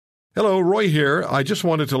Hello, Roy here. I just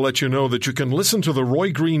wanted to let you know that you can listen to The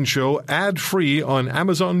Roy Green Show ad-free on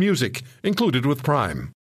Amazon Music, included with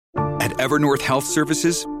Prime. At Evernorth Health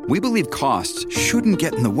Services, we believe costs shouldn't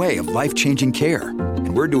get in the way of life-changing care,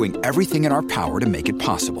 and we're doing everything in our power to make it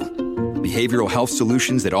possible. Behavioral health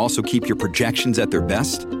solutions that also keep your projections at their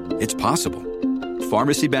best? It's possible.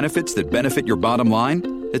 Pharmacy benefits that benefit your bottom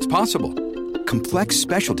line? It's possible. Complex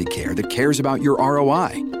specialty care that cares about your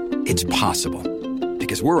ROI? It's possible.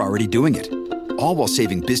 Because we're already doing it, all while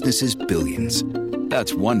saving businesses billions.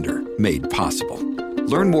 That's Wonder made possible.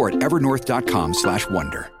 Learn more at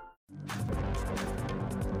evernorth.com/wonder.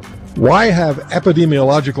 Why have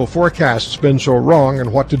epidemiological forecasts been so wrong,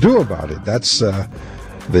 and what to do about it? That's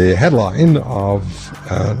the headline of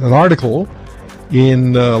an article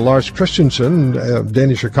in Lars Christensen,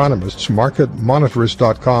 Danish economist's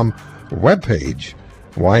marketmonitorist.com webpage.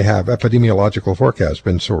 Why have epidemiological forecasts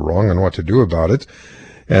been so wrong, and what to do about it?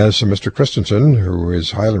 As Mr. Christensen, who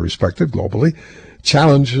is highly respected globally,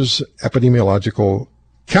 challenges epidemiological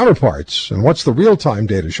counterparts. And what's the real-time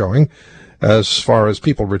data showing as far as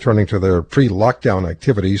people returning to their pre-lockdown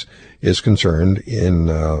activities is concerned in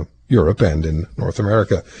Europe and in North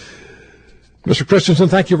America? Mr. Christensen,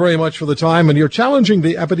 thank you very much for the time. And you're challenging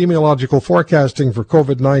the epidemiological forecasting for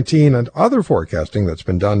COVID-19 and other forecasting that's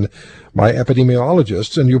been done by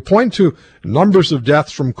epidemiologists. And you point to numbers of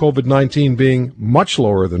deaths from COVID-19 being much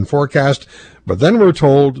lower than forecast. But then we're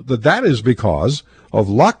told that that is because of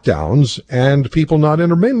lockdowns and people not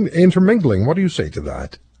intermingling. What do you say to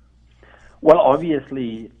that? Well,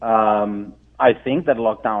 obviously, I think that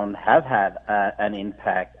lockdown has had an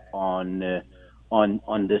impact on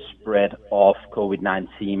the spread of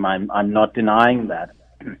COVID-19. I'm not denying that.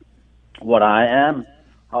 What I am,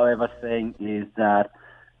 however, saying is that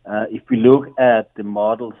if we look at the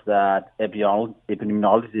models that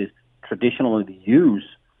epidemiologists traditionally use,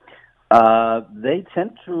 they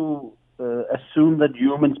tend to assume that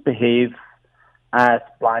humans behave as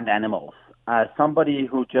blind animals, as somebody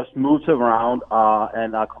who just moves around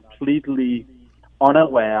and are completely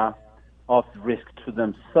unaware of risk to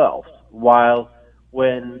themselves, while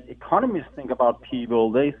when economists think about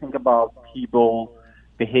people, they think about people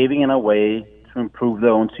behaving in a way to improve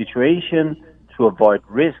their own situation, to avoid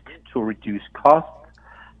risk, to reduce costs.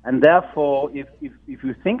 And therefore, if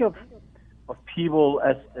you think of people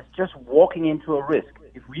as just walking into a risk,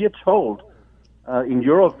 if we are told in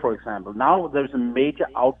Europe, for example, now there's a major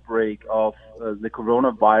outbreak of the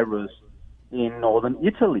coronavirus in northern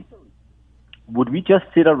Italy, would we just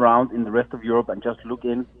sit around in the rest of Europe and just look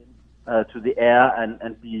in to the air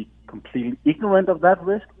and be completely ignorant of that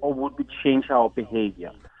risk, or would we change our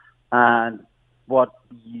behavior? And what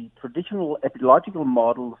the traditional epidemiological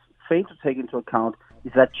models fail to take into account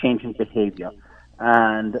is that change in behavior.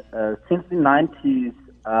 And since the 90s,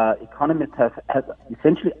 economists have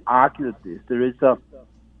essentially argued this. There is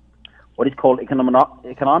what is called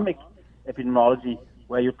economic epidemiology,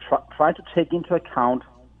 where you try to take into account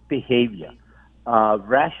behavior.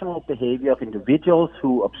 Rational behavior of individuals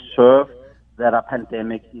who observe that a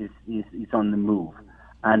pandemic is on the move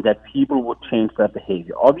and that people would change their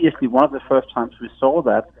behavior. Obviously, one of the first times we saw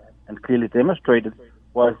that and clearly demonstrated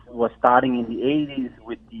was starting in the 80s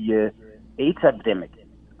with the AIDS epidemic.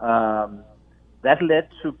 That led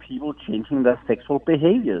to people changing their sexual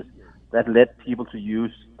behaviors. That led people to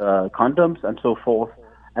use condoms and so forth.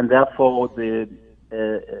 And therefore, the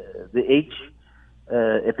AIDS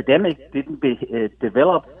epidemic didn't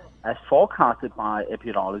develop as forecasted by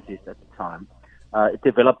epidemiologists at the time. It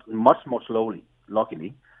developed much more slowly,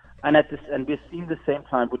 luckily. And we've seen the same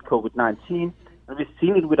time with COVID-19, and we've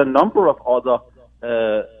seen it with a number of other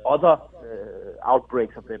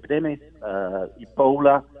outbreaks of the epidemic,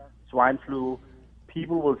 Ebola, swine flu.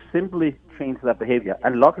 People will simply change their behavior,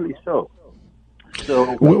 and luckily so.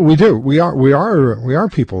 So we do. We are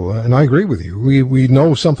people, and I agree with you. We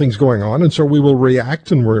know something's going on, and so we will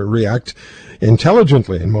react, and we'll react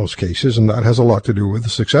intelligently in most cases, and that has a lot to do with the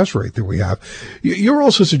success rate that we have. You're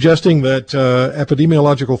also suggesting that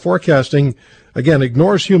epidemiological forecasting, again,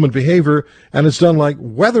 ignores human behavior, and it's done like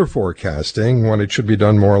weather forecasting when it should be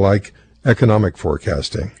done more like economic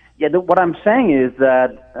forecasting. Yeah, what I'm saying is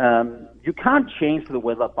that you can't change the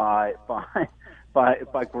weather by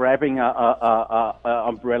grabbing a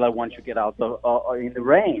umbrella once you get out in the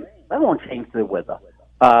rain. That won't change the weather.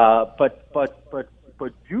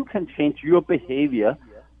 But you can change your behavior,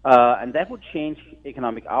 and that would change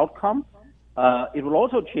economic outcome. It will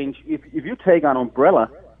also change if you take an umbrella,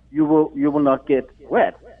 you will not get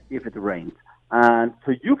wet if it rains. And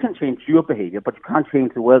so you can change your behavior, but you can't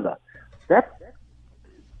change the weather.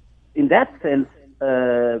 In that sense,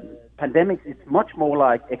 pandemics, it's much more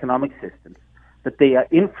like economic systems, that they are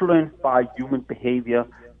influenced by human behavior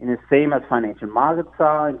in the same as financial markets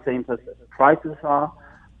are, in the same as prices are.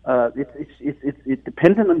 It's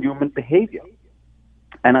dependent on human behavior.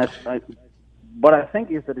 And what I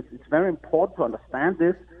think is that it's very important to understand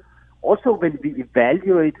this. Also, when we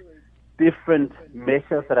evaluate different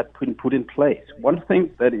measures that have been put in place, one thing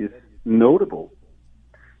that is notable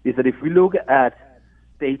is that if we look at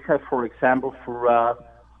data, for example,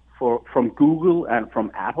 from Google and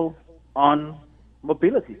from Apple on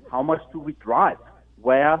mobility, how much do we drive?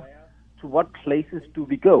 Where, to what places do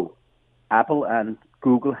we go? Apple and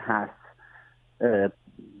Google has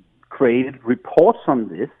created reports on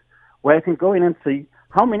this, where you can go in and see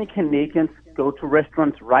how many Canadians go to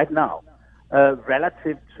restaurants right now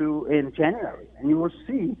relative to in January. And you will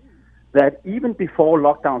see that even before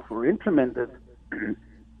lockdowns were implemented,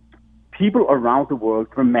 people around the world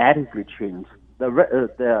dramatically changed their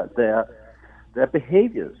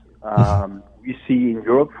behaviors. We see in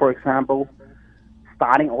Europe, for example,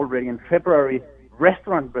 starting already in February,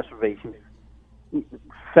 restaurant reservations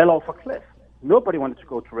fell off a cliff. Nobody wanted to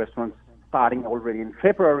go to restaurants starting already in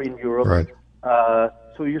February in Europe. Right.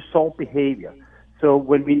 So you saw behavior. So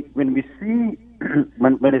when we see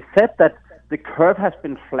when it's said that the curve has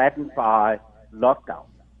been flattened by lockdown,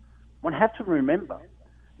 one has to remember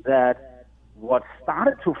that what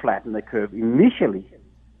started to flatten the curve initially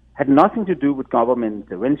had nothing to do with government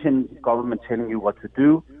intervention, government telling you what to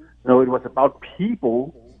do. No, it was about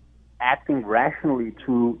people acting rationally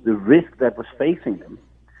to the risk that was facing them.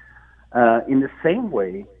 In the same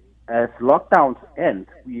way, as lockdowns end,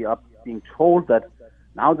 we are being told that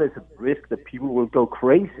now there's a risk that people will go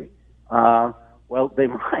crazy. Well, they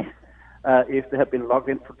might if they have been locked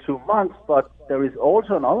in for 2 months, but there is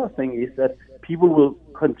also another thing is that people will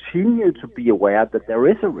continue to be aware that there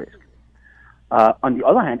is a risk. On the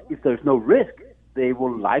other hand, if there's no risk, they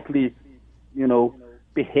will likely,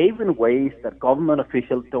 behave in ways that government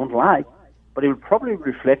officials don't like, but it will probably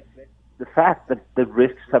reflect the fact that the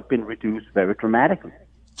risks have been reduced very dramatically.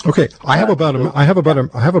 Okay, I have about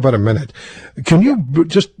a minute. Can you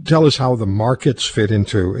just tell us how the markets fit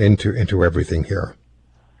into everything here?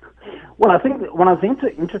 Well, I think one of the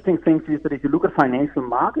interesting things is that if you look at financial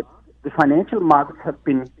markets, the financial markets have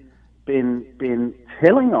been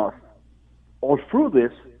telling us all through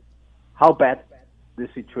this how bad the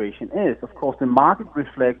situation is. Of course, the market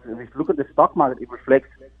reflects, if you look at the stock market, it reflects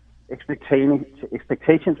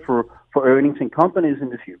expectations for earnings in companies in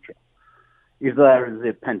the future. If there is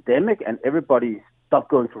a pandemic and everybody stop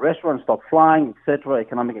going to restaurants, stop flying, etc.,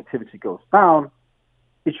 economic activity goes down,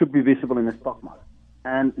 it should be visible in the stock market.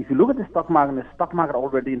 And if you look at the stock market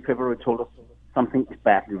already in February told us something is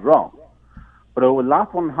badly wrong. But over the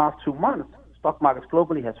last 1.5, 2 months, stock markets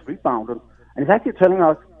globally has rebounded, and it's actually telling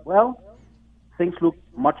us, well, things look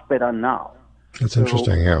much better now. That's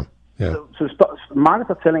interesting, yeah. So markets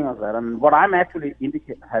are telling us that, and what I'm actually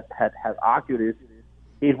had argued is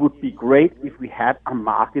it would be great if we had a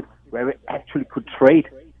market where we actually could trade,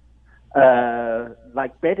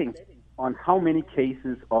 like betting on how many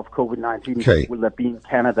cases of COVID-19 will there be in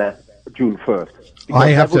Canada June 1st.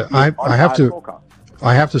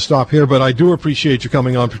 I have to stop here, but I do appreciate you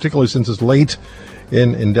coming on, particularly since it's late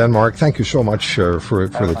in Denmark. Thank you so much for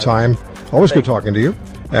the time. Always good talking to you.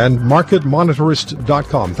 And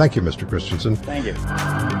marketmonitorist.com. Thank you, Mr. Christensen. Thank you.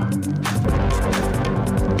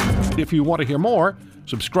 If you want to hear more,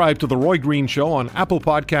 subscribe to The Roy Green Show on Apple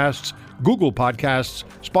Podcasts, Google Podcasts,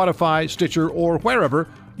 Spotify, Stitcher, or wherever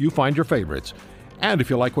you find your favorites. And if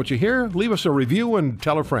you like what you hear, leave us a review and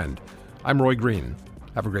tell a friend. I'm Roy Green.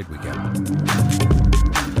 Have a great weekend.